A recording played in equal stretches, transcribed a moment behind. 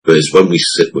But it's when we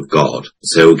sit with God and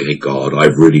say, okay, God, I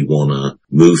really want to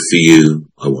move for you.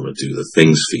 I want to do the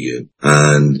things for you.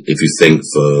 And if you think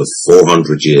for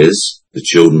 400 years, the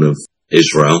children of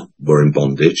Israel were in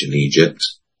bondage in Egypt,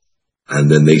 and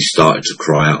then they started to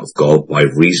cry out of God by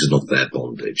reason of their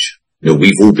bondage. You know,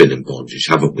 we've all been in bondage,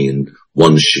 haven't we, in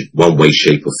one way,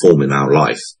 shape or form in our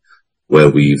life,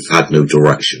 where we've had no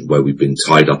direction, where we've been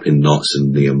tied up in knots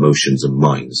in the emotions and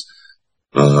minds.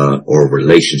 Or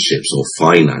relationships or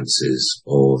finances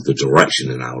or the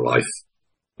direction in our life.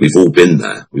 We've all been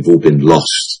there. We've all been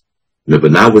lost. You know,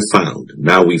 but now we're found.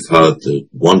 Now we've heard the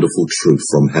wonderful truth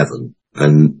from heaven.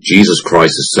 And Jesus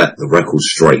Christ has set the record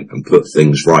straight and put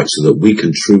things right so that we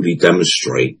can truly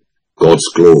demonstrate God's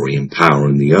glory and power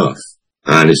in the earth.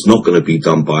 And it's not going to be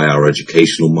done by our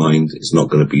educational mind. It's not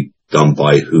going to be done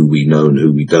by who we know and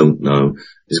who we don't know.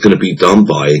 It's going to be done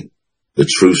by the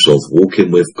truths of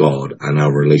walking with God and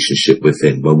our relationship with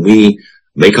Him. When we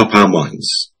make up our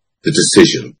minds, the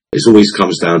decision, it always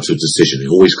comes down to a decision. It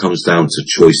always comes down to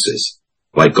choices.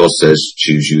 Like God says,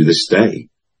 choose you this day,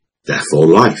 therefore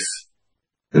life.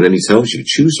 And then He tells you,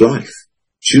 choose life.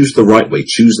 Choose the right way.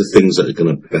 Choose the things that are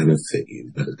going to benefit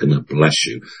you, that are going to bless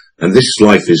you. And this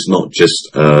life is not just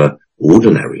an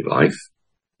ordinary life.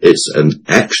 It's an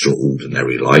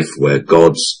extraordinary life where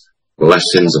God's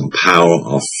blessings and power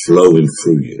are flowing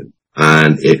through you.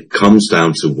 And it comes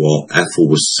down to what Ethel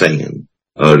was saying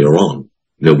earlier on.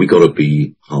 You know, we got to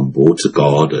be humble to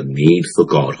God, a need for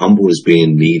God. Humble is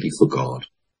being needy for God,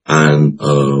 and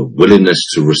a willingness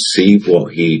to receive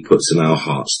what He puts in our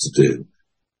hearts to do.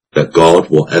 That God,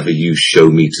 whatever you show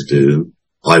me to do,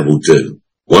 I will do.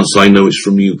 Once I know it's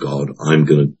from you, God, I'm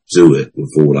going to do it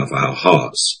with all of our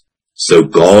hearts. So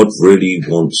God really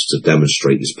wants to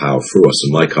demonstrate His power through us.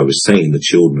 And like I was saying, the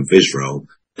children of Israel,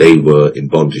 they were in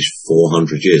bondage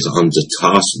 400 years under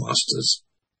taskmasters.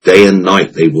 Day and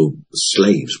night they were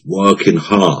slaves working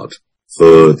hard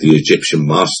for the Egyptian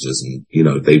masters. And, you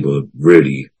know, they were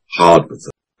really hard with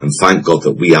them. And thank God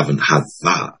that we haven't had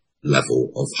that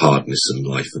level of hardness in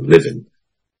life and living.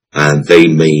 And they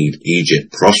made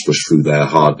Egypt prosperous through their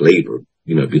hard labor.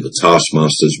 You know, the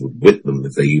taskmasters would whip them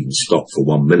if they even stopped for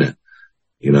 1 minute.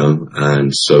 You know, and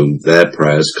so their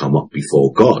prayers come up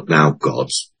before God. Now,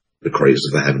 God's the creator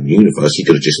of the heaven and universe. He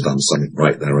could have just done something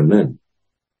right there and then.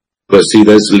 But see,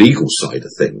 there's the legal side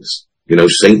of things. You know,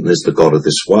 Satan is the god of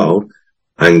this world.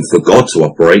 And for God to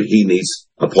operate, He needs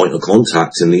a point of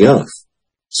contact in the earth.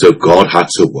 So God had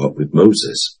to work with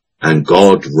Moses. And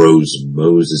God rose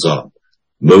Moses up.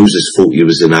 Moses thought he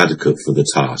was inadequate for the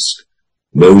task.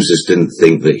 Moses didn't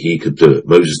think that he could do it.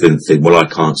 Moses didn't think, well, I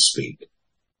can't speak.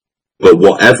 But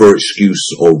whatever excuse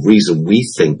or reason we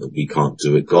think that we can't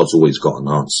do it, God's always got an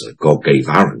answer. God gave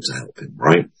Aaron to help him,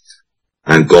 right?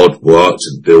 And God worked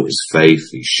and built his faith.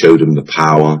 He showed him the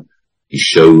power. He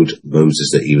showed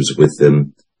Moses that He was with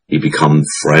him. He became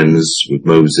friends with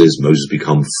Moses. Moses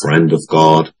became friend of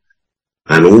God.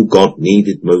 And all God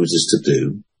needed Moses to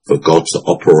do for God to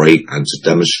operate and to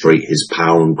demonstrate His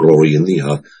power and glory in the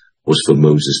earth was for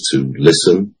Moses to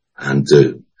listen and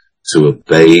do. To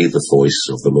obey the voice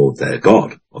of the Lord their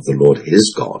God, of the Lord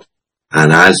his God.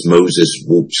 And as Moses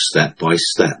walked step by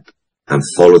step and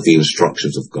followed the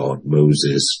instructions of God,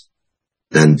 Moses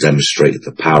then demonstrated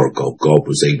the power of God. God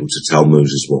was able to tell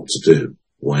Moses what to do,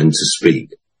 when to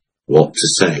speak, what to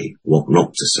say, what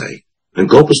not to say. And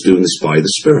God was doing this by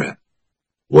the Spirit,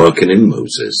 working in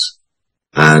Moses.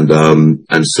 And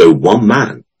so one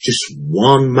man, just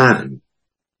one man,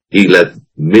 he led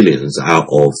millions out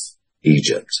of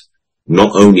Egypt.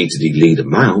 Not only did he lead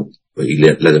them out, but he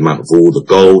led them out of all the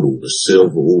gold, all the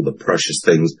silver, all the precious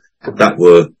things that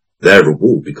were their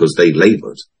reward because they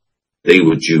labored. They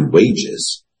were due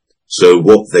wages. So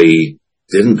what they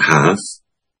didn't have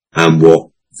and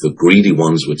what the greedy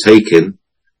ones were taking,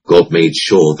 God made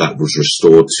sure that was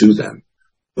restored to them.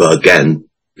 But again,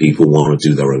 people want to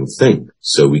do their own thing.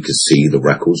 So we could see the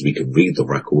records, we could read the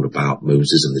record about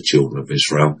Moses and the children of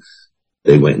Israel.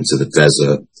 They went into the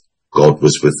desert. God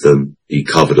was with them. He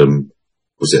covered them.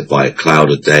 Was it by a cloud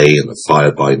a day and a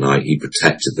fire by night? He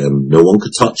protected them. No one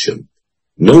could touch them.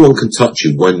 No one can touch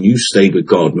you. When you stay with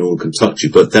God, no one can touch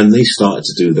you. But then they started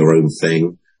to do their own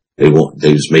thing. They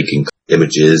was making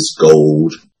images,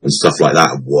 gold and stuff like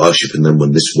that, and worshipping them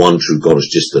when this one true God has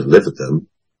just delivered them.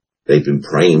 They've been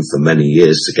praying for many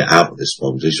years to get out of this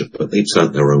bondage, but they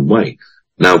turned their own way.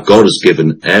 Now God has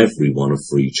given everyone a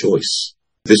free choice.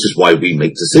 This is why we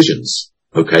make decisions.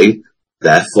 Okay,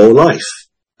 therefore life.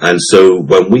 And so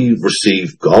when we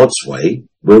receive God's way,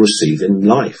 we're receiving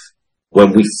life.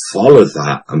 When we follow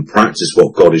that and practice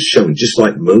what God has shown, just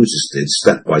like Moses did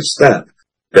step by step,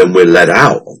 then we're led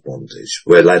out of bondage.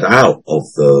 We're led out of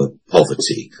the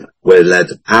poverty. We're led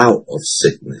out of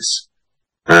sickness.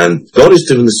 And God is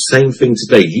doing the same thing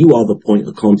today. You are the point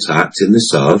of contact in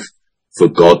this earth for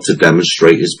God to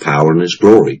demonstrate his power and his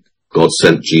glory. God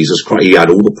sent Jesus Christ. He had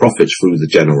all the prophets through the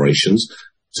generations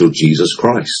till Jesus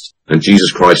Christ. And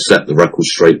Jesus Christ set the record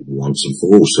straight once and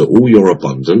for all. So all your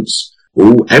abundance,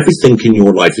 everything in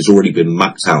your life has already been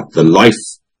mapped out. The life,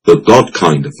 the God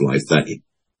kind of life that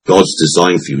God's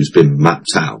designed for you has been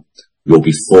mapped out. Your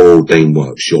before ordained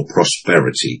works, your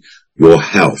prosperity, your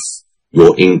health,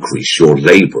 your increase, your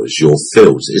labours, your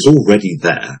fields is already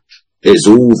there. It's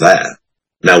all there.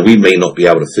 Now, we may not be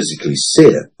able to physically see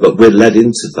it, but we're led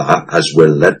into that as we're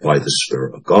led by the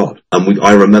Spirit of God. And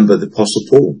I remember the Apostle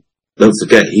Paul. Don't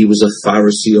forget, he was a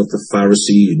Pharisee of the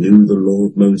Pharisee. He knew the law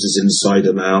of Moses inside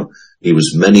and out. He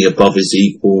was many above his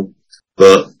equal,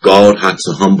 but God had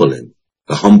to humble him,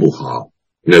 the humble heart,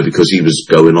 because he was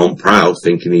going on proud,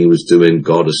 thinking he was doing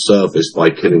God a service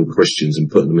by killing Christians and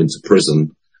putting them into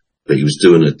prison, but he was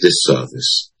doing a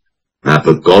disservice.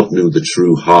 But God knew the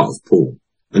true heart of Paul.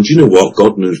 And you know what?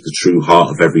 God knows the true heart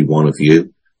of every one of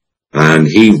you. And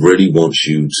he really wants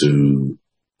you to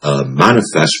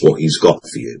manifest what he's got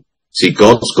for you. See,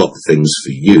 God's got things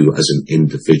for you as an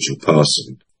individual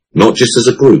person, not just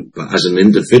as a group, but as an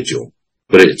individual.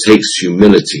 But it takes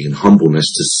humility and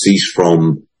humbleness to cease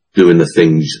from doing the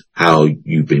things how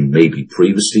you've been maybe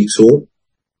previously taught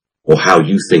or how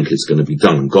you think it's going to be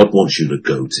done. And God wants you to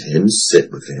go to him, sit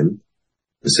with him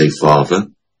and say, Father,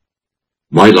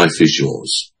 my life is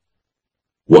yours.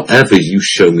 Whatever you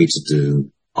show me to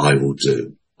do, I will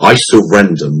do. I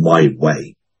surrender my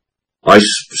way. I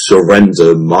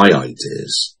surrender my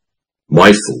ideas,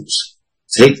 my thoughts.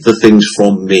 Take the things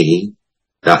from me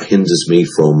that hinders me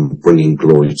from bringing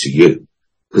glory to you.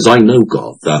 Because I know,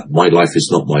 God, that my life is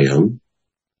not my own.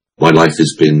 My life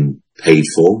has been paid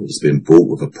for. It's been bought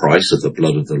with a price of the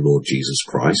blood of the Lord Jesus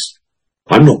Christ.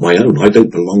 I'm not my own. I don't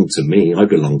belong to me. I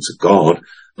belong to God.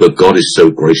 But God is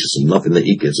so gracious and loving that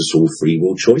he gives us all free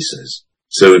will choices.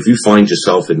 So if you find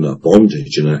yourself in a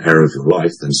bondage in an area of your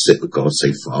life, then sit with God and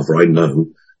say, Father, I know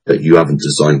that you haven't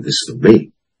designed this for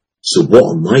me. So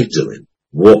what am I doing?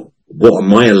 What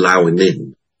am I allowing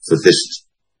in for this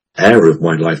area of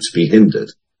my life to be hindered?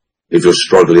 If you're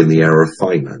struggling in the area of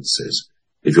finances,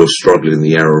 if you're struggling in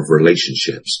the area of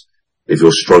relationships, if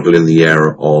you're struggling in the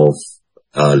area of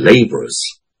labourers,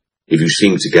 if you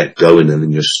seem to get going and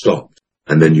then you're stopped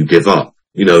and then you give up,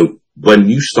 when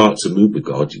you start to move with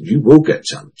God, you will get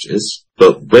challenges,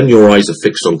 but when your eyes are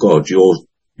fixed on God,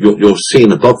 you're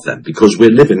seeing above them because we're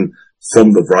living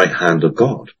from the right hand of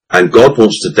God. And God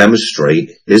wants to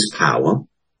demonstrate his power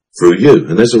through you.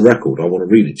 And there's a record. I want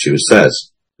to read it to you. It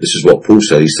says, this is what Paul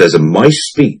said. He says, and my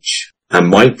speech and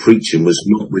my preaching was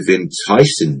not with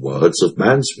enticing words of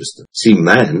man's wisdom. See,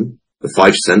 man, the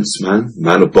 5 sense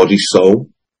man of body, soul,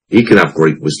 he can have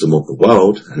great wisdom of the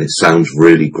world, and it sounds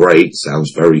really great,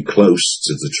 sounds very close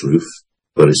to the truth,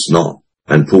 but it's not.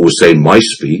 And Paul was saying, my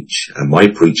speech and my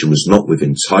preaching was not with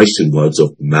enticing words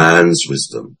of man's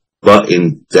wisdom, but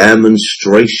in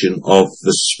demonstration of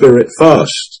the Spirit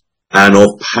first, and of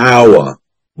power.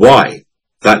 Why?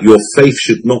 That your faith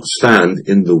should not stand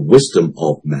in the wisdom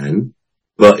of men,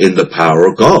 but in the power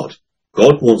of God.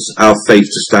 God wants our faith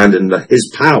to stand in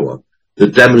his power. The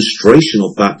demonstration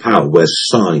of that power where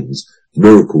signs,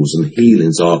 miracles and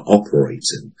healings are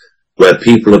operating, where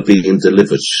people are being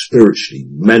delivered spiritually,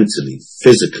 mentally,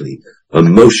 physically,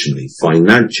 emotionally,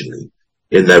 financially,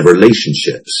 in their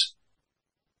relationships.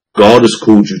 God has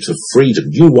called you to freedom.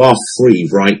 You are free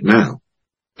right now,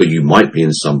 but you might be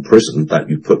in some prison that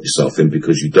you put yourself in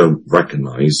because you don't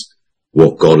recognize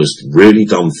what God has really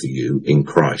done for you in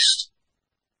Christ.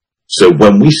 So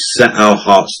when we set our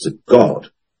hearts to God,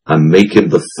 and make him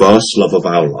the first love of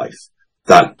our life,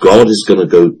 that God is going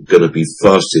to be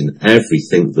first in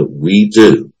everything that we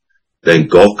do, then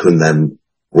God can then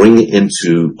bring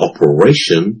into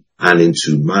operation and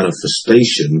into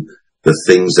manifestation the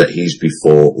things that he's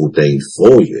before ordained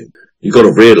for you. You've got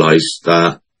to realize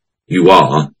that you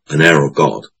are an heir of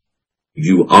God.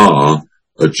 You are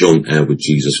a joint heir with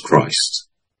Jesus Christ.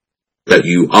 That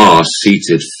you are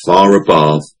seated far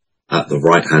above at the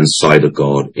right-hand side of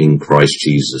God in Christ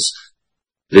Jesus.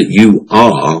 That you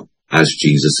are as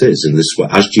Jesus is in this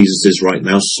world. As Jesus is right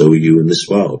now, so are you in this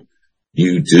world.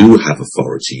 You do have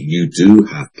authority. You do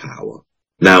have power.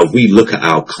 Now, if we look at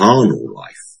our carnal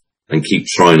life and keep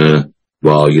trying to,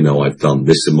 I've done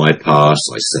this in my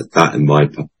past, I said that in my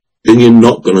past, then you're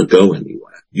not going to go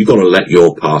anywhere. You've got to let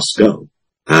your past go.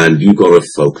 And you've got to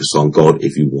focus on God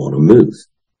if you want to move.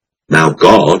 Now,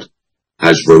 God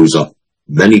has rose up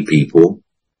many people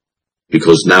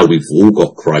because now we've all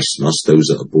got Christ in us, those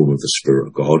that are born of the Spirit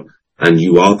of God, and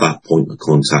you are that point of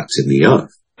contact in the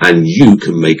earth, and you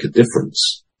can make a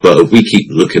difference. But if we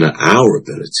keep looking at our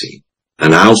ability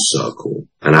and our circle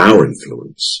and our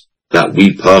influence that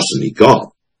we personally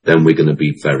got, then we're going to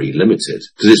be very limited.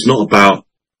 Because it's not about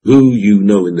who you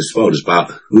know in this world, it's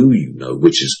about who you know,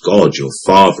 which is God, your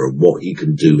Father, and what he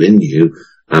can do in you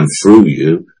and through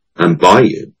you and by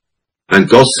you. And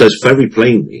God says very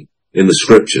plainly in the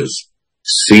scriptures,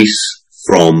 cease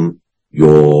from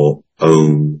your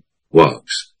own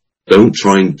works. Don't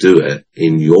try and do it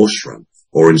in your strength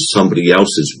or in somebody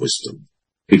else's wisdom.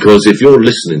 Because if you're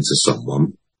listening to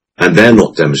someone and they're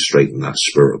not demonstrating that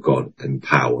Spirit of God in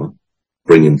power,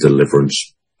 bringing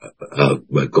deliverance,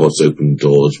 where God's opened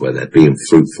doors, where they're being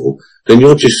fruitful, then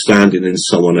you're just standing in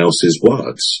someone else's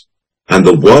words. And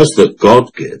the words that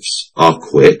God gives are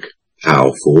quick,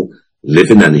 powerful,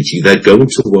 living energy. They're going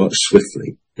to work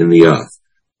swiftly in the earth.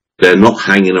 They're not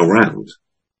hanging around.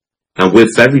 And we're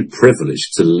very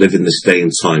privileged to live in this day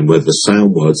and time where the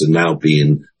sound words are now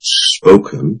being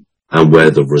spoken and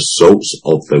where the results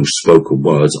of those spoken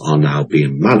words are now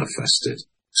being manifested.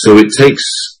 So it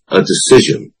takes a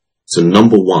decision to,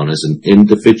 number one, as an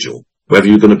individual, whether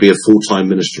you're going to be a full-time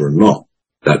minister or not,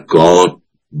 that God,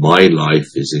 my life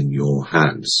is in your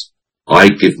hands. I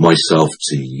give myself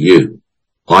to you.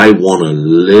 I want to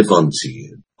live unto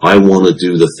you. I want to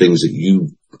do the things that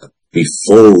you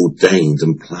before ordained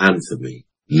and planned for me.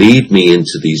 Lead me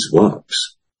into these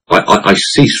works. I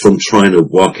cease from trying to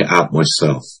work it out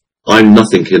myself. I'm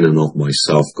nothing in and of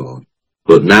myself, God.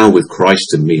 But now with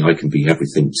Christ in me, I can be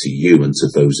everything to you and to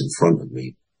those in front of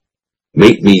me.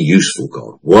 Make me useful,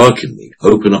 God. Work in me.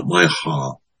 Open up my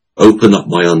heart. Open up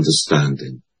my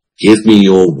understanding. Give me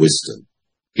your wisdom.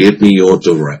 Give me your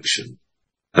direction.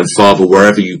 And Father,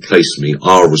 wherever you place me,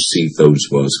 I'll receive those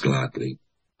words gladly.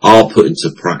 I'll put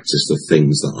into practice the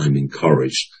things that I'm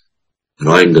encouraged. And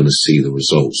I'm going to see the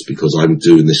results because I'm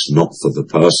doing this not for the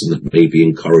person that may be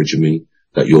encouraging me,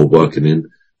 that you're working in,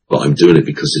 but I'm doing it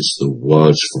because it's the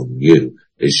words from you.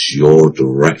 It's your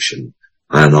direction.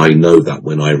 And I know that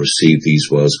when I receive these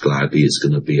words gladly, it's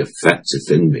going to be effective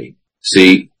in me.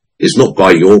 See, it's not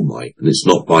by your might and it's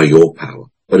not by your power,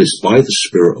 but it's by the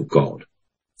Spirit of God.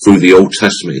 Through the Old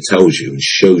Testament, it tells you and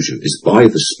shows you it's by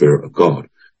the Spirit of God.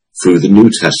 Through the New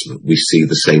Testament, we see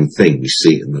the same thing. We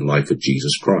see it in the life of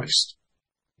Jesus Christ.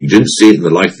 You didn't see it in the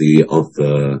life of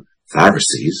the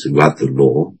Pharisees who had the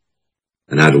law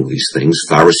and had all these things.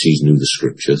 Pharisees knew the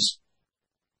scriptures,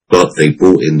 but they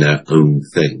brought in their own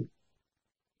thing.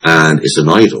 And it's an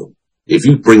idol. If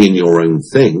you bring in your own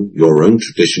thing, your own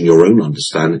tradition, your own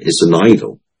understanding, it's an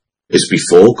idol. It's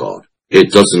before God.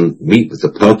 It doesn't meet with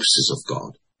the purposes of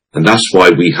God. And that's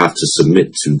why we have to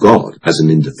submit to God as an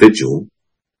individual.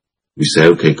 We say,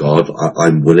 okay, God,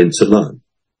 I'm willing to learn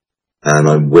and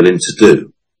I'm willing to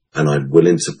do and I'm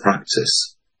willing to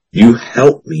practice. You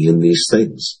help me in these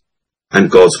things and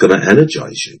God's going to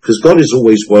energize you because God is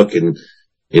always working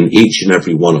in each and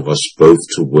every one of us, both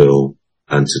to will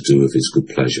and to do of his good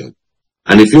pleasure.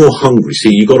 And if you're hungry,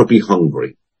 see, you got to be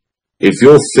hungry. If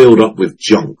you're filled up with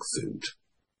junk food,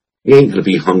 you ain't going to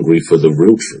be hungry for the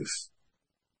real truth.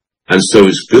 And so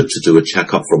it's good to do a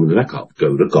checkup from the neck up.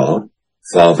 Go to God.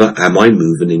 Father, am I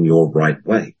moving in your right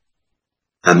way?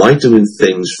 Am I doing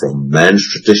things from man's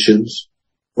traditions,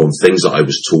 from things that I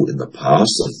was taught in the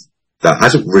past that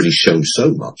hasn't really shown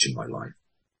so much in my life?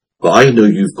 But I know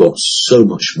you've got so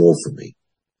much more for me.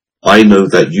 I know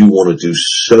that you want to do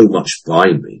so much by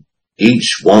me.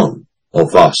 Each one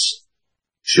of us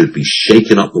should be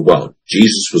shaking up the world.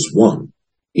 Jesus was one.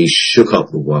 He shook up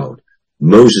the world.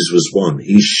 Moses was one.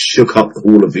 He shook up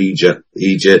all of Egypt,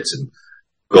 and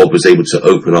God was able to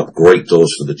open up great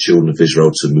doors for the children of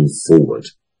Israel to move forward.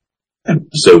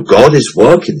 And so God is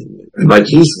working in you. Like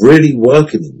he's really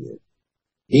working in you.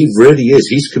 He really is.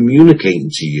 He's communicating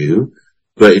to you.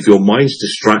 But if your mind's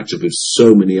distracted with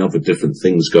so many other different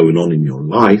things going on in your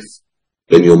life,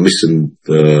 then you're missing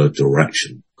the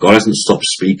direction. God hasn't stopped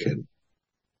speaking.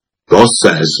 God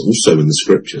says also in the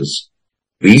scriptures,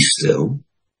 be still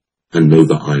and know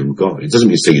that I am God. It doesn't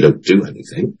mean to say you don't do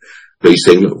anything, but he's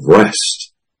saying, look,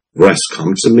 rest,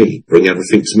 come to me, bring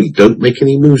everything to me. Don't make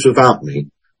any moves without me.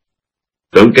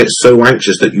 Don't get so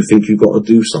anxious that you think you've got to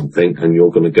do something and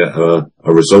you're going to get a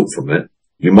result from it.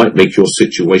 You might make your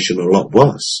situation a lot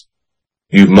worse.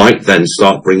 You might then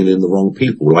start bringing in the wrong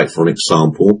people. Like, for an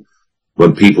example,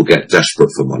 when people get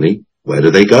desperate for money, where do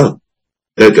they go?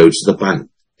 They go to the bank.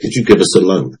 Could you give us a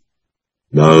loan?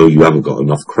 No, you haven't got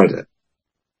enough credit.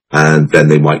 And then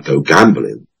they might go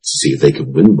gambling to see if they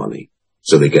can win money.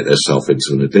 So they get themselves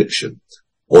into an addiction.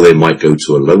 Or they might go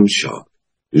to a loan shark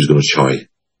who's going to charge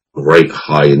great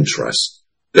high interest.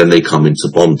 Then they come into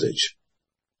bondage.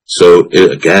 So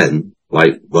again,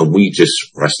 like when we just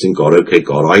rest in God, okay,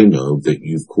 God, I know that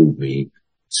you've called me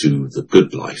to the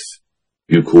good life.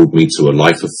 You called me to a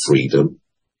life of freedom,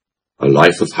 a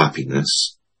life of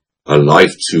happiness, a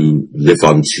life to live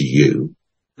unto you.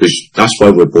 Because that's why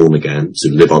we're born again,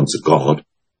 to live unto God.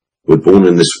 We're born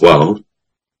in this world,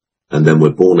 and then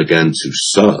we're born again to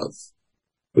serve.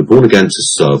 We're born again to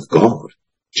serve God.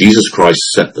 Jesus Christ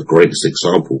set the greatest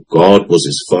example. God was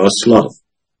his first love.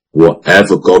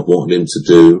 Whatever God wanted him to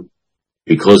do,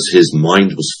 because his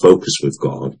mind was focused with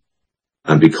God,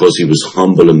 and because he was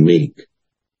humble and meek,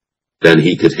 then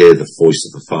he could hear the voice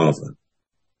of the Father.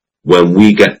 When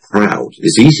we get proud,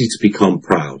 it's easy to become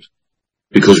proud,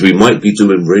 because we might be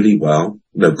doing really well.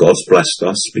 You know, God's blessed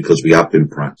us because we have been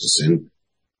practicing.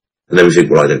 And then we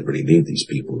think, well, I don't really need these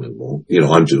people anymore. You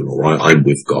know, I'm doing all right. I'm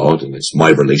with God, and it's my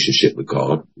relationship with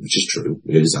God, which is true.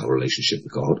 It is our relationship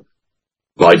with God.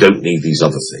 But I don't need these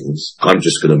other things. I'm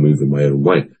just going to move in my own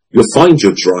way. You'll find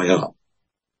you'll dry up.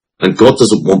 And God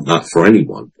doesn't want that for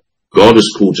anyone. God has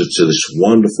called us to this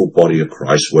wonderful body of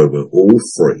Christ where we're all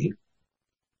free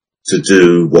to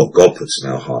do what God puts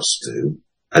in our hearts to do.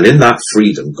 And in that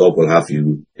freedom, God will have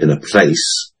you in a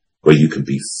place where you can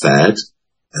be fed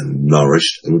and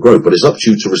nourished and grow. But it's up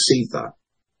to you to receive that.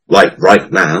 Like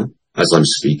right now, as I'm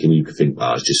speaking, you could think,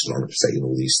 well, it's just Laurence saying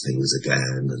all these things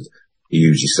again, and he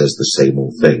usually says the same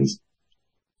old things.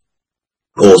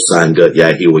 Or Sanger,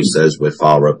 yeah, he always says we're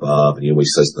far above, and he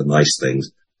always says the nice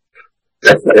things.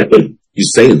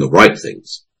 He's saying the right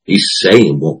things. He's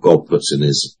saying what God puts in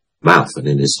his mouth and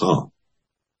in his heart.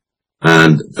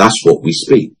 And that's what we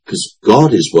speak, because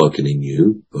God is working in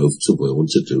you both to will and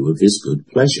to do of his good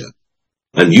pleasure.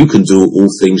 And you can do all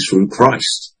things through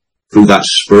Christ, through that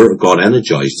Spirit of God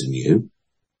energized in you.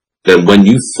 Then when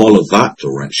you follow that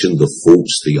direction, the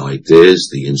thoughts, the ideas,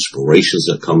 the inspirations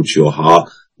that come to your heart,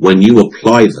 when you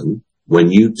apply them, when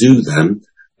you do them,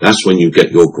 that's when you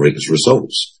get your greatest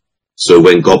results. So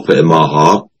when God put in my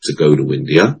heart to go to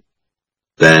India,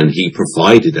 then he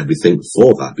provided everything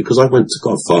for that, because I went to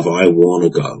God, Father, I want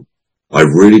to go. I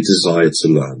really desire to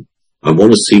learn. I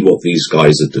want to see what these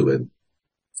guys are doing.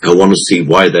 I want to see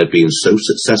why they're being so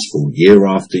successful year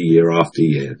after year after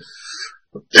year.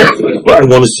 I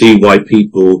want to see why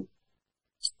people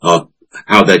are,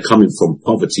 how they're coming from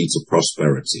poverty to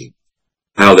prosperity,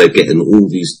 how they're getting all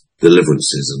these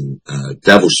deliverances and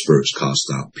devil spirits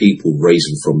cast out, people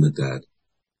raising from the dead.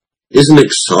 Is an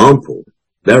example.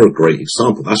 They're a great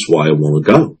example. That's why I want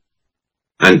to go.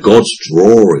 And God's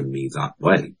drawing me that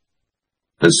way.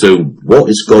 And so what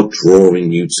is God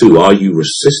drawing you to? Are you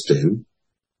resisting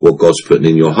what God's putting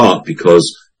in your heart?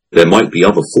 Because there might be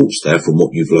other thoughts there from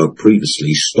what you've learned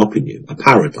previously stopping you. A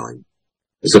paradigm.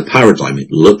 It's a paradigm.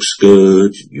 It looks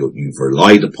good. You've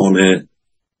relied upon it.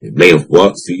 It may have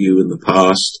worked for you in the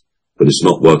past, but it's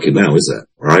not working now, is it?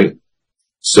 Right?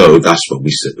 So that's when we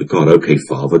sit with God. Okay,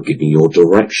 Father, give me your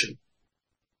direction.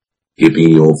 Give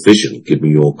me your vision. Give me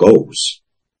your goals.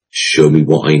 Show me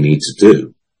what I need to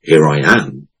do. Here I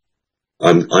am.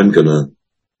 I'm gonna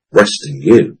rest in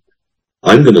you.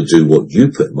 I'm going to do what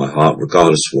you put in my heart,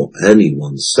 regardless of what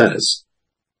anyone says.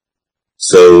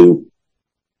 So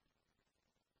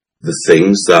the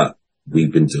things that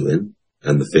we've been doing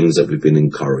and the things that we've been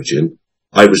encouraging,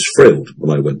 I was thrilled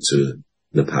when I went to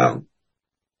Nepal,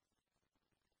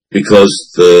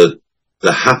 because the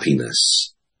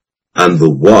happiness and the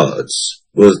words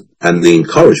and the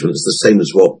encouragement is the same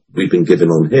as what we've been given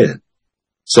on here.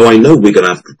 So I know we're going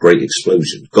to have a great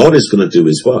explosion. God is going to do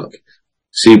his work.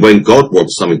 See, when God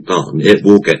wants something done, it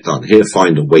will get done. He'll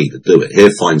find a way to do it.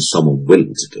 He'll find someone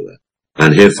willing to do it.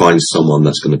 And he'll find someone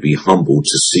that's going to be humble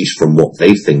to cease from what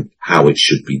they think how it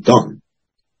should be done.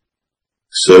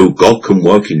 So God can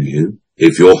work in you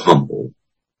if you're humble.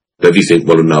 But if you think,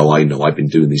 well, no, I know I've been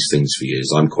doing these things for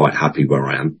years. I'm quite happy where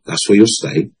I am. That's where you'll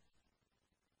stay.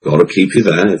 God will keep you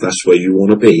there if that's where you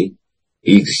want to be.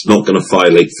 He's not going to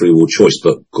violate free will choice,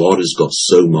 but God has got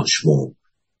so much more.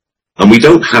 And we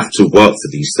don't have to work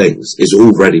for these things. It's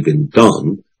already been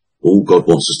done. All God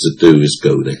wants us to do is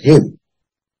go to him.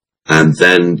 And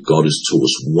then God has taught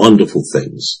us wonderful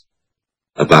things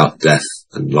about death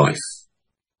and life.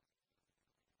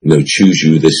 You know, choose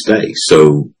you this day.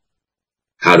 So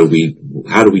how do we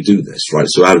do this, right?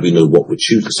 So how do we know what we're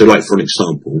choosing? So like, for an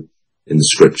example, in the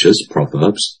scriptures,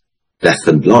 Proverbs, death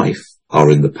and life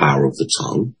are in the power of the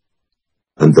tongue,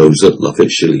 and those that love it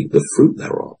shall eat the fruit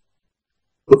thereof.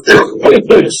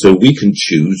 So we can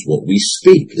choose what we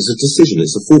speak. It's a decision.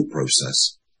 It's a thought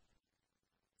process.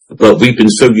 But we've been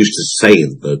so used to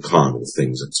saying the carnal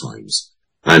things at times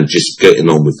and just getting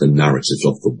on with the narratives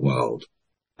of the world.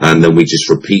 And then we just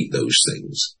repeat those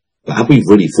things. But have we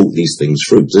really thought these things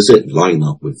through? Does it line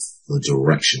up with the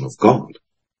direction of God?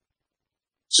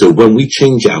 So when we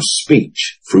change our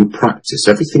speech through practice,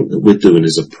 everything that we're doing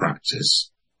is a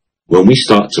practice. When we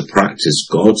start to practice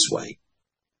God's way,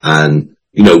 and,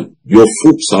 you know, your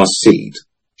thoughts are seed.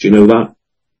 Do you know that?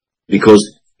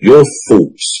 Because your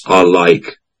thoughts are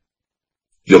like,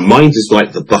 your mind is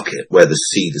like the bucket where the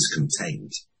seed is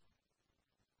contained.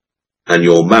 And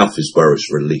your mouth is where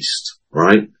it's released,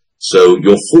 right? So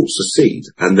your thoughts are seed,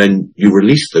 and then you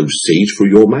release those seeds through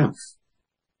your mouth.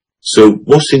 So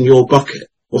what's in your bucket?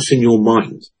 What's in your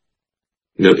mind?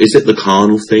 You know, is it the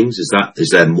carnal things? Is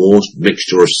there more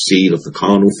mixture of seed of the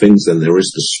carnal things than there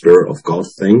is the Spirit of God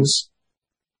things?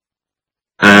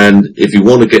 And if you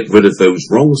want to get rid of those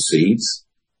wrong seeds,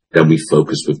 then we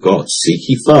focus with God. Seek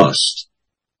ye first.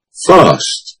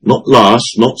 First, not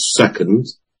last, not second,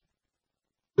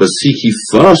 but seek ye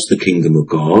first the kingdom of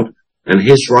God and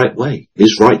his right way,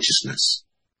 his righteousness.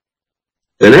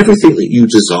 Then everything that you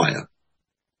desire,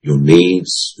 your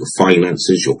needs, your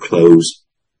finances, your clothes,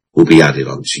 will be added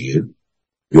unto you.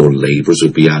 Your labours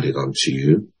will be added unto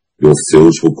you. Your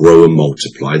fields will grow and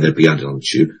multiply. They'll be added unto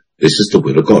you. This is the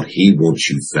will of God. He wants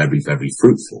you very, very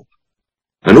fruitful.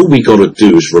 And all we got to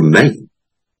do is remain.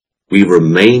 We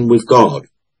remain with God.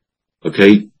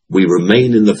 Okay? We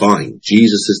remain in the vine.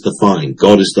 Jesus is the vine.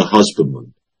 God is the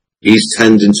husbandman. He's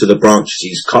tending to the branches.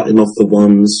 He's cutting off the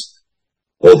ones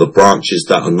or the branches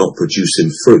that are not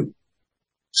producing fruit.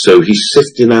 So he's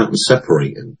sifting out and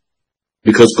separating.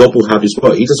 Because God will have his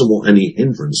work. He doesn't want any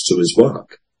hindrance to his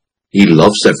work. He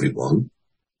loves everyone.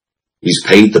 He's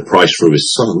paid the price through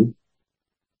his son.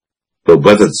 But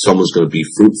whether someone's going to be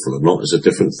fruitful or not is a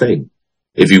different thing.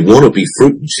 If you want to be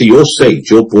fruitful, see, you're saved,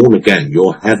 you're born again,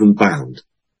 you're heaven bound.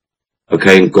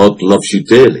 Okay, and God loves you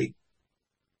dearly.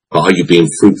 But are you being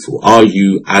fruitful? Are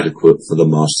you adequate for the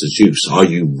master's use? Are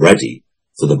you ready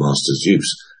for the master's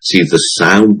use? See, the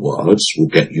sound words will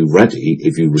get you ready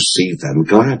if you receive them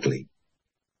gladly.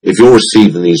 If you're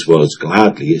receiving these words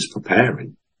gladly, it's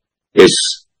preparing.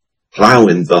 It's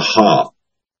ploughing the heart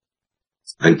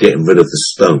and getting rid of the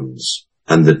stones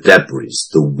and the debris,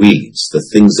 the weeds, the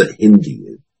things that hinder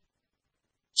you,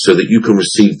 so that you can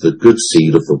receive the good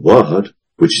seed of the word,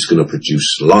 which is going to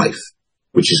produce life,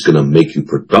 which is going to make you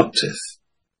productive.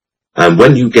 And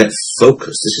when you get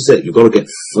focused, this is it, you've got to get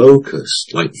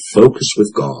focused, like focus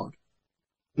with God.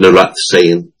 No, like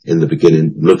saying in the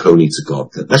beginning, look only to God.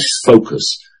 Let's just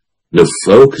focus. No,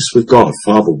 focus with God.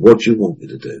 Father, what do you want me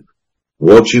to do?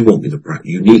 What do you want me to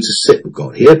practice? You need to sit with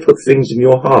God. Here, put things in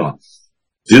your heart.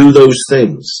 Do those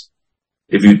things.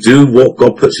 If you do what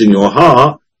God puts in your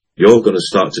heart, you're going to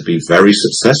start to be very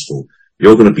successful.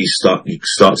 You're going to start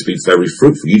to be very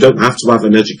fruitful. You don't have to have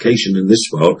an education in this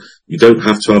world. You don't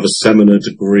have to have a seminar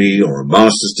degree or a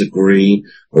master's degree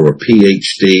or a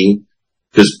PhD,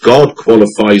 because God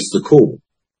qualifies the call.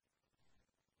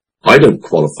 I don't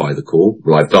qualify the call.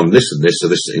 Well, I've done this and this, so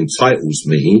this entitles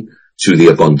me to the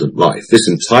abundant life. This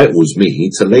entitles me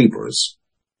to labourers.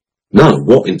 No,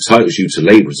 what entitles you to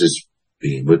labourers is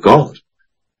being with God,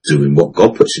 doing what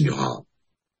God puts in your heart,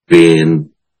 being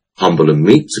humble and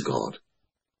meek to God,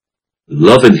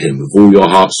 loving him with all your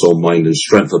heart, soul, mind and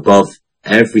strength above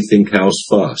everything else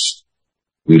first.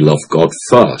 We love God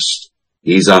first.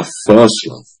 He's our first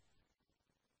love.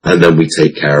 And then we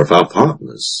take care of our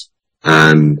partners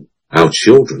and our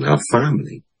children, our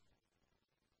family.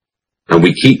 And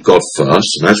we keep God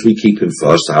first, and as we keep him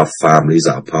first, our families,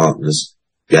 our partners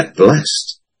get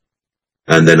blessed.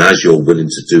 And then as you're willing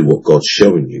to do what God's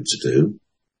showing you to do,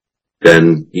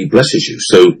 then he blesses you.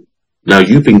 So now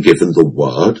you've been given the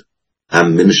word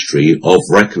and ministry of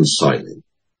reconciling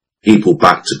people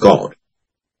back to God.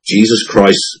 Jesus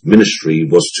Christ's ministry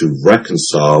was to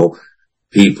reconcile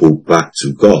people back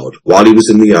to God while he was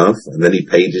in the earth, and then he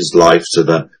paid his life so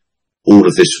that all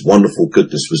of this wonderful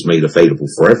goodness was made available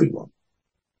for everyone.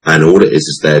 And all it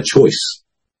is their choice.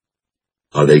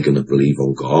 Are they going to believe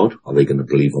on God? Are they going to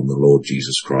believe on the Lord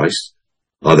Jesus Christ?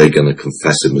 Are they going to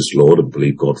confess him as Lord and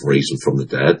believe God raised him from the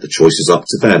dead? The choice is up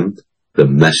to them. The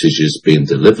message is being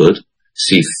delivered.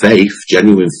 See, faith,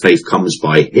 genuine faith comes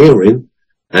by hearing,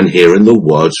 and hearing the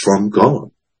words from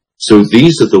God. So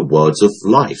these are the words of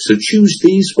life. So choose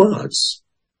these words.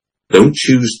 Don't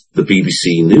choose the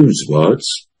BBC News words,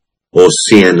 or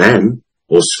CNN,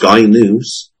 or Sky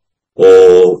News,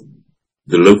 or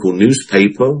the local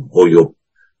newspaper, or your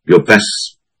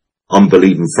best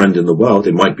unbelieving friend in the world.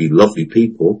 They might be lovely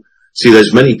people. See,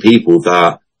 there's many people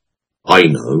that I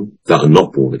know that are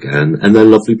not born again, and they're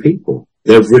lovely people.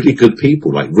 They're really good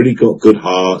people, like really got good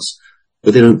hearts,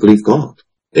 but they don't believe God.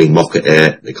 They mock at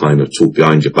it, they kind of talk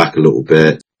behind your back a little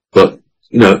bit, but,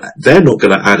 you know, they're not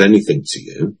going to add anything to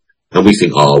you. And we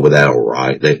think, oh, well, they're all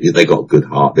right. They got a good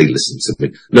heart. They listen to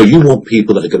me. No, you want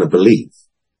people that are going to believe.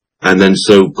 And then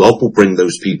so God will bring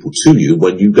those people to you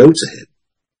when you go to him.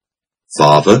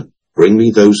 Father, bring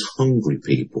me those hungry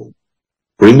people.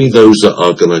 Bring me those that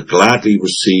are going to gladly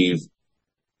receive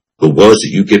the words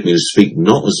that you give me to speak,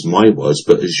 not as my words,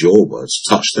 but as your words.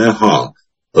 Touch their heart.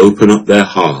 Open up their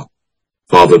heart.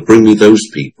 Father, bring me those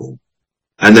people.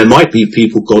 And there might be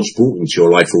people God's brought into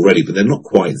your life already, but they're not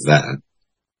quite there.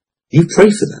 You pray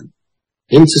for them.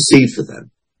 Intercede for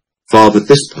them. Father,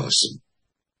 this person,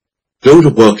 go to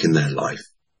work in their life.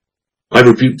 I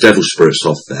rebuke devil spirits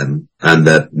off them and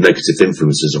their negative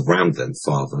influences around them,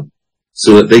 Father,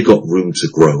 so that they got room to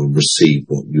grow and receive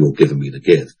what you're giving me to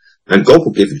give. And God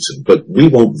will give you to them, but we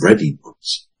want ready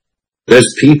ones.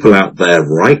 There's people out there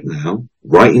right now,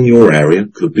 right in your area,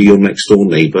 could be your next door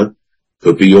neighbor,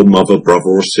 could be your mother, brother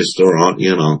or sister, auntie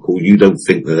and uncle. You don't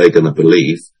think that they're going to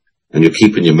believe, and you're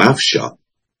keeping your mouth shut.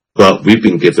 But we've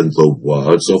been given the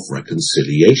words of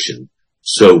reconciliation.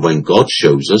 So when God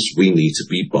shows us, we need to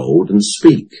be bold and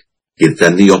speak. Give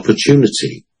them the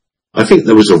opportunity. I think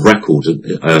there was a record,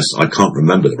 I can't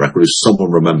remember the record, if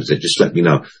someone remembers it, just let me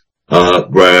know,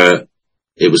 where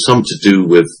it was something to do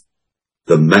with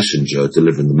the messenger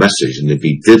delivering the message, and if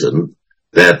he didn't,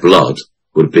 their blood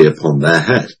would be upon their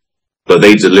head. But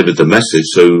they delivered the message,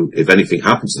 so if anything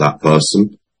happened to that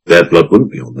person, their blood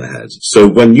wouldn't be on their head. So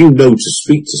when you know to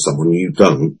speak to someone and you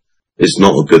don't, it's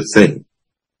not a good thing.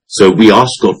 So we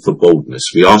ask God for boldness.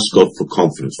 We ask God for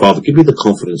confidence. Father, give me the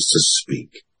confidence to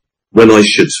speak when I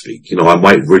should speak. You know, I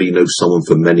might really know someone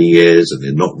for many years and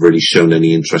they're not really shown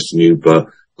any interest in you, but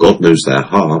God knows their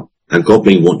heart and God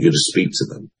may want you to speak to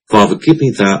them. Father, give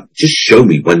me that. Just show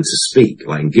me when to speak,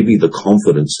 like, and give me the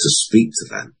confidence to speak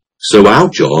to them. So our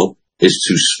job is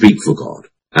to speak for God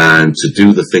and to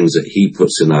do the things that he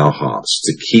puts in our hearts,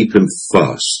 to keep him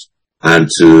first. And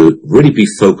to really be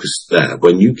focused there.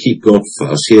 When you keep God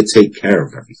first, he'll take care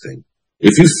of everything.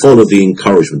 If you follow the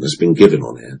encouragement that's been given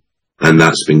on here, and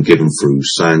that's been given through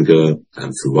Sangha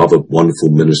and through other wonderful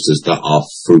ministers that are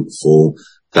fruitful,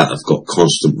 that have got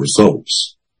constant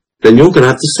results, then you're going to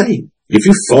have the same. If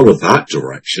you follow that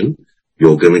direction,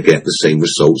 you're going to get the same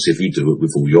results if you do it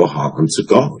with all your heart unto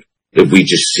God. If we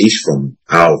just cease from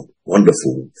our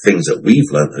wonderful things that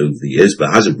we've learned over the years,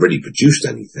 but hasn't really produced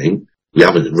anything, we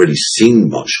haven't really seen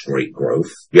much great growth.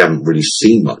 We haven't really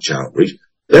seen much outreach.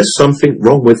 There's something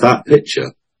wrong with that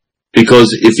picture. Because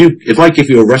if I give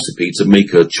you a recipe to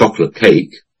make a chocolate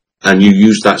cake and you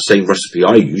use that same recipe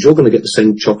I use, you're going to get the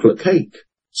same chocolate cake.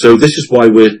 So this is why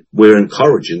we're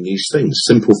encouraging these things.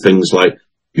 Simple things like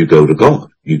you go to God.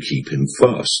 You keep him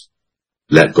first.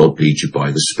 Let God lead you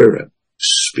by the Spirit.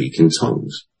 Speak in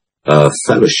tongues.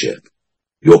 Fellowship.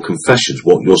 Your confessions,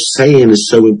 what you're saying is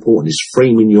so important, is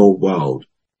framing your world.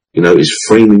 You know, is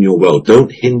framing your world.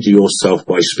 Don't hinder yourself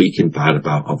by speaking bad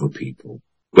about other people.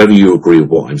 Whether you agree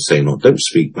with what I'm saying or not, don't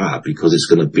speak bad because it's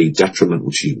going to be detrimental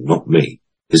to you, not me.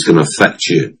 It's going to affect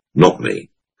you, not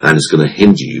me. And it's going to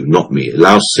hinder you, not me. It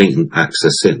allows Satan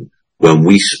access in. When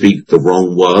we speak the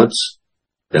wrong words,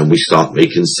 then we start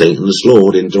making Satan as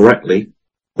Lord indirectly.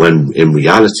 When in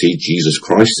reality, Jesus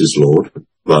Christ is Lord,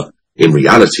 but in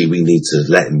reality, we need to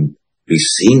let him be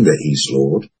seen that he's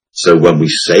Lord. So when we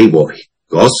say what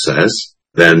God says,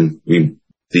 then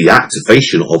the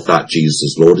activation of that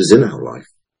Jesus Lord is in our life.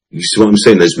 You see what I'm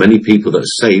saying? There's many people that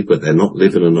are saved, but they're not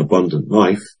living an abundant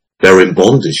life. They're in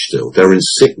bondage still. They're in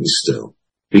sickness still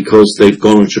because they've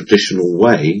gone a traditional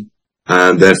way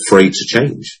and they're afraid to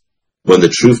change. When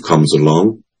the truth comes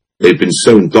along, they've been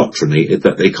so indoctrinated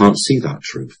that they can't see that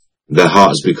truth. Their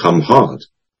heart has become hard.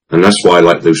 And that's why I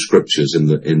like those scriptures in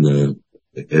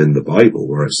the Bible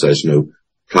where it says,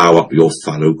 plow up your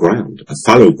fallow ground. A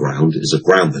fallow ground is a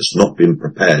ground that's not been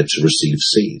prepared to receive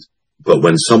seed. But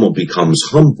when someone becomes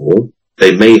humble,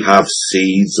 they may have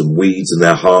seeds and weeds in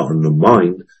their heart and their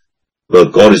mind,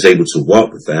 but God is able to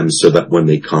work with them so that when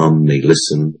they come, they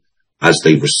listen, as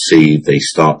they receive, they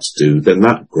start to do, then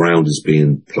that ground is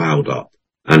being plowed up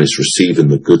and it's receiving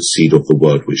the good seed of the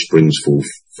word, which brings forth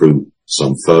fruit,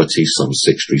 some 30, some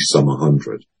 60, some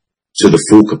 100, to the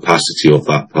full capacity of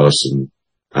that person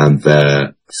and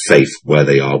their faith where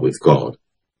they are with God.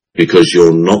 Because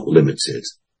you're not limited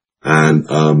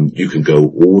and you can go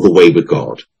all the way with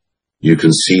God. You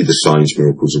can see the signs,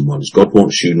 miracles and wonders. God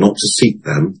wants you not to seek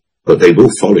them, but they will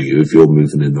follow you if you're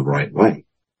moving in the right way.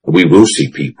 We will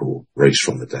see people raised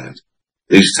from the dead.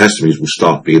 these testimonies will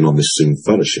start being on this Zoom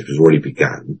fellowship. It's already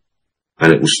began,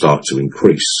 and it will start to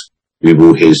increase. We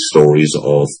will hear stories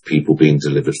of people being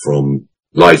delivered from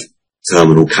life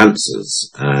terminal cancers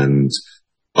and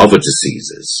other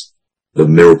diseases. The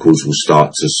miracles will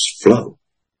start to flow,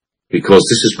 because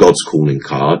this is God's calling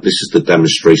card. This is the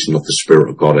demonstration of the Spirit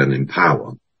of God and in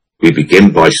power. We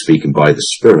begin by speaking by the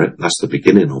Spirit. That's the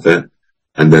beginning of it.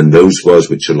 And then those words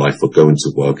which are life are going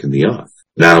to work in the earth.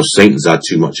 Now, Satan's had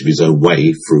too much of his own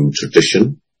way through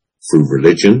tradition, through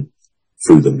religion,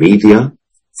 through the media,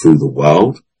 through the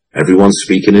world. Everyone's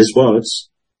speaking his words.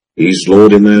 He's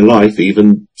Lord in their life,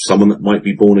 even someone that might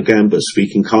be born again but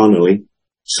speaking carnally.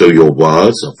 So your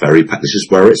words are this is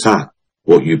where it's at.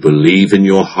 What you believe in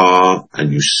your heart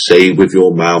and you say with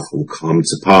your mouth will come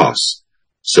to pass.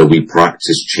 So we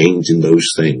practice changing those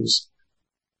things.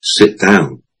 Sit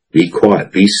down, be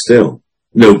quiet, be still.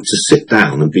 No, to sit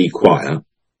down and be quiet.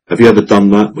 Have you ever done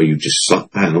that where you just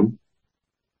sat down,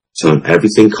 turn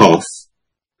everything off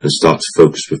and start to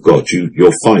focus with God?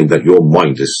 You'll find that your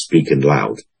mind is speaking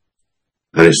loud.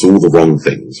 And it's all the wrong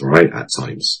things, right, at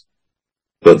times.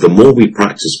 But the more we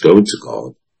practice going to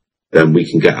God, then we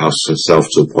can get ourselves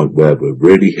to a point where we're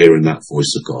really hearing that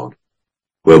voice of God,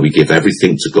 where we give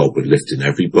everything to God. We're lifting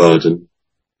every burden,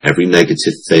 every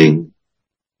negative thing,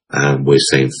 and we're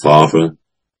saying, Father,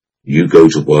 you go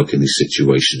to work in these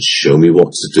situations. Show me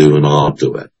what to do and I'll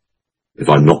do it. If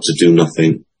I'm not to do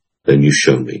nothing, then you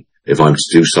show me. If I'm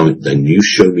to do something, then you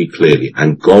show me clearly,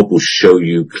 and God will show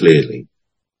you clearly.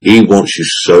 He wants you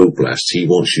so blessed. He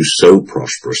wants you so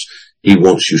prosperous. He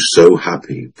wants you so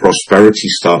happy. Prosperity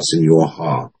starts in your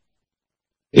heart,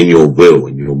 in your will,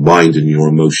 in your mind, and your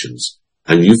emotions.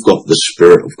 And you've got the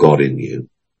Spirit of God in you.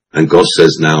 And God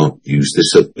says, now use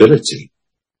this ability.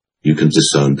 You can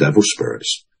discern devil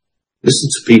spirits. Listen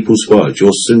to people's words. You'll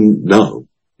soon know.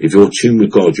 If you're tuned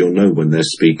with God, you'll know when they're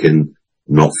speaking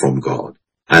not from God.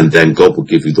 And then God will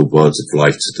give you the words of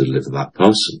life to deliver that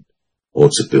person or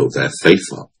to build their faith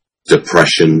up.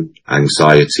 Depression,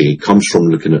 anxiety comes from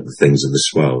looking at the things of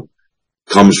this world,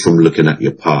 comes from looking at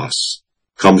your past,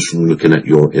 comes from looking at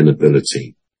your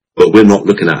inability. But we're not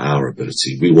looking at our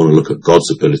ability. We want to look at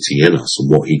God's ability in us and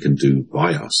what he can do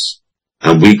by us.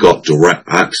 And we got direct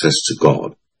access to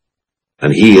God,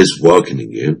 and he is working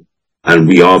in you. And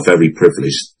we are very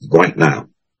privileged right now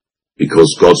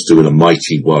because God's doing a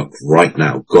mighty work right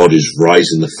now. God is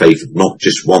rising the faith of not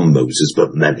just one Moses,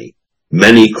 but many.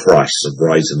 Many Christs are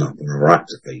rising up and are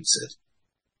activated,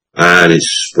 and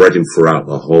it's spreading throughout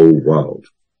the whole world.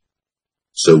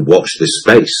 So watch this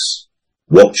space.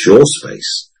 Watch your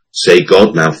space. Say,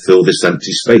 God, now fill this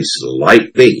empty space.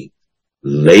 Light be,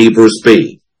 laborers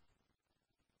be,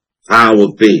 power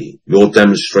be, your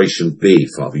demonstration be,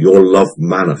 Father, your love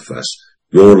manifest,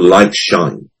 your light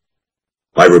shine.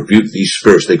 I rebuke these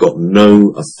spirits. They got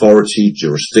no authority,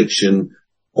 jurisdiction,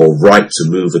 or right to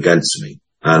move against me.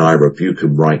 And I rebuke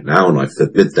them right now, and I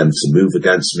forbid them to move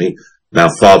against me. Now,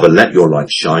 Father, let your light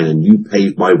shine, and you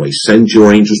pave my way. Send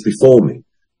your angels before me.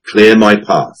 Clear my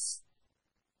path.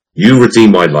 You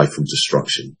redeem my life from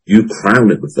destruction. You crown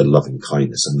it with the loving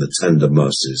kindness and the tender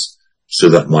mercies, so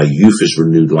that my youth is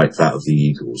renewed like that of the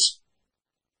eagles.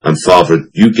 And Father,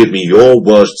 you give me your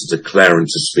words to declare and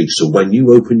to speak. So when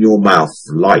you open your mouth,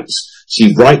 lights.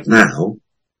 See, right now,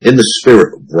 in the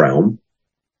spirit realm,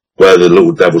 where the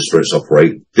little devil spirits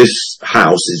operate, this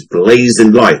house is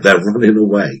blazing light. They're running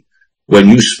away. When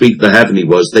you speak the heavenly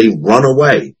words, they run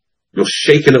away. You're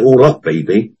shaking it all up,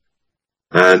 baby.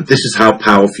 And this is how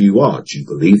powerful you are. Do you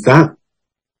believe that?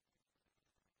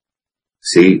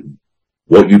 See,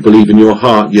 what you believe in your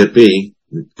heart, you be.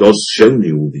 God's shown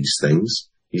you all these things.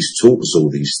 He's taught us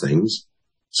all these things.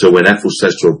 So when Ethel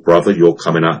says to her brother, you're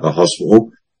coming out of the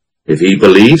hospital, if he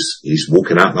believes, he's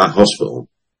walking out of that hospital.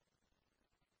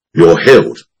 You're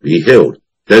healed. Be healed.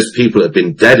 There's people that have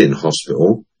been dead in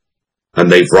hospital and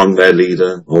they've rung their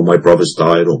leader. Oh, my brother's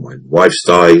died, or my wife's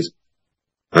died.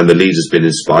 And the leader's been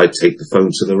inspired, take the phone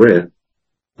to the rear.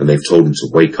 And they've told him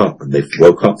to wake up, and they've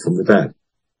woke up from the dead.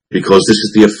 Because this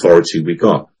is the authority we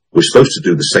got. We're supposed to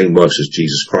do the same works as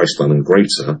Jesus Christ done and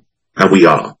greater. And we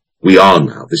are. We are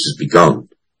now. This has begun.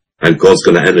 And God's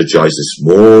going to energize this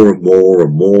more and more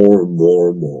and more and more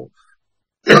and more.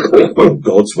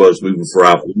 God's word's moving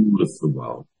throughout all of the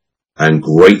world, and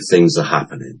great things are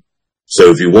happening.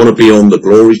 So if you want to be on the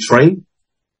glory train,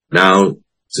 now,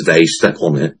 today, step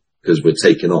on it, because we're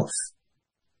taking off.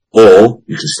 Or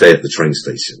you can stay at the train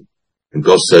station. And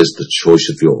God says the choice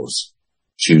of yours.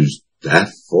 Choose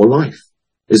death or life.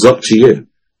 It's up to you.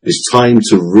 It's time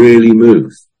to really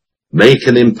move. Make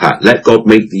an impact. Let God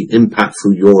make the impact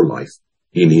through your life.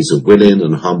 He needs a willing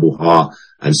and humble heart.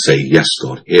 and say, yes,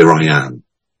 God, here I am.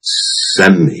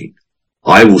 Send me.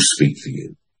 I will speak for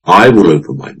you. I will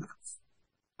open my mouth.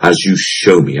 As you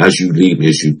show me, as you lead me,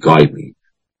 as you guide me.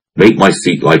 Make my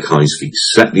feet like hinds feet.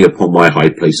 Set me upon my high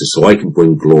places so I can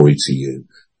bring glory to you.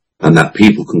 And that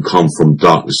people can come from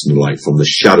darkness and light, from the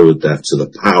shadow of death to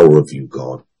the power of you,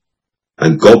 God.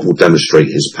 And God will demonstrate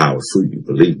his power through you,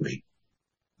 believe me.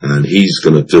 And he's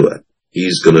going to do it.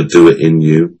 He's going to do it in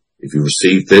you. If you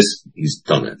receive this, he's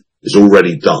done it. It's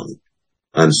already done.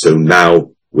 And so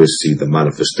now we'll see the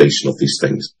manifestation of these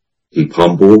things. Keep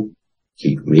humble,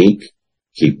 keep meek,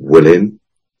 keep willing,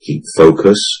 keep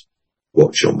focused.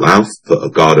 Watch your mouth, put a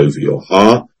guard over your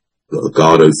heart, put a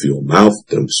guard over your mouth.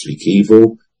 Don't speak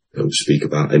evil. Don't speak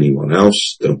about anyone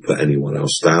else. Don't put anyone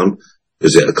else down,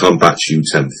 because it'll come back to you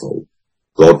tenfold.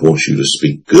 God wants you to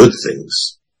speak good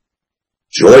things,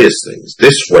 joyous things.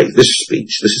 This way, this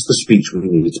speech, this is the speech we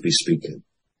need to be speaking.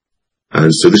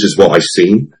 And so this is what I've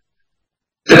seen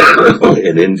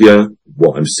in India,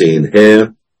 what I'm seeing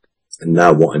here, and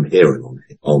now what I'm hearing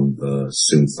on the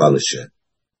Zoom fellowship.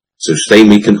 So stay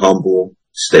meek and humble,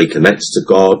 stay connected to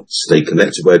God, stay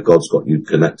connected where God's got you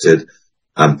connected,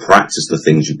 and practice the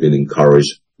things you've been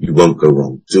encouraged. You won't go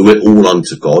wrong. Do it all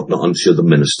unto God, not unto the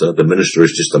minister. The minister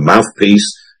is just a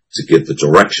mouthpiece to give the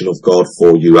direction of God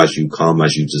for you as you come,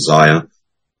 as you desire,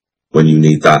 when you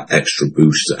need that extra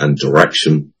boost and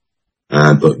direction.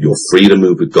 But you're free to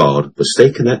move with God, but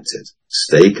stay connected.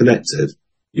 Stay connected.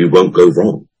 You won't go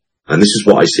wrong. And this is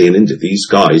what I see in India. These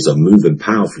guys are moving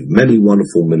powerfully. Many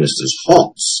wonderful ministers,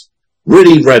 hots,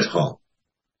 really red hot,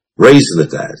 raising the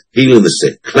dead, healing the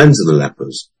sick, cleansing the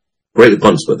lepers. Great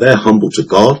abundance, but they're humble to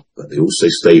God, but they also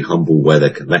stay humble where they're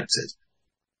connected.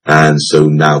 And so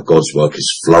now God's work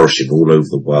is flourishing all over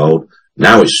the world.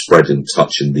 Now it's spreading,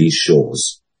 touching these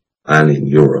shores and in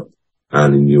Europe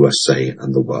and in USA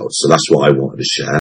and the world. So that's what I wanted to share.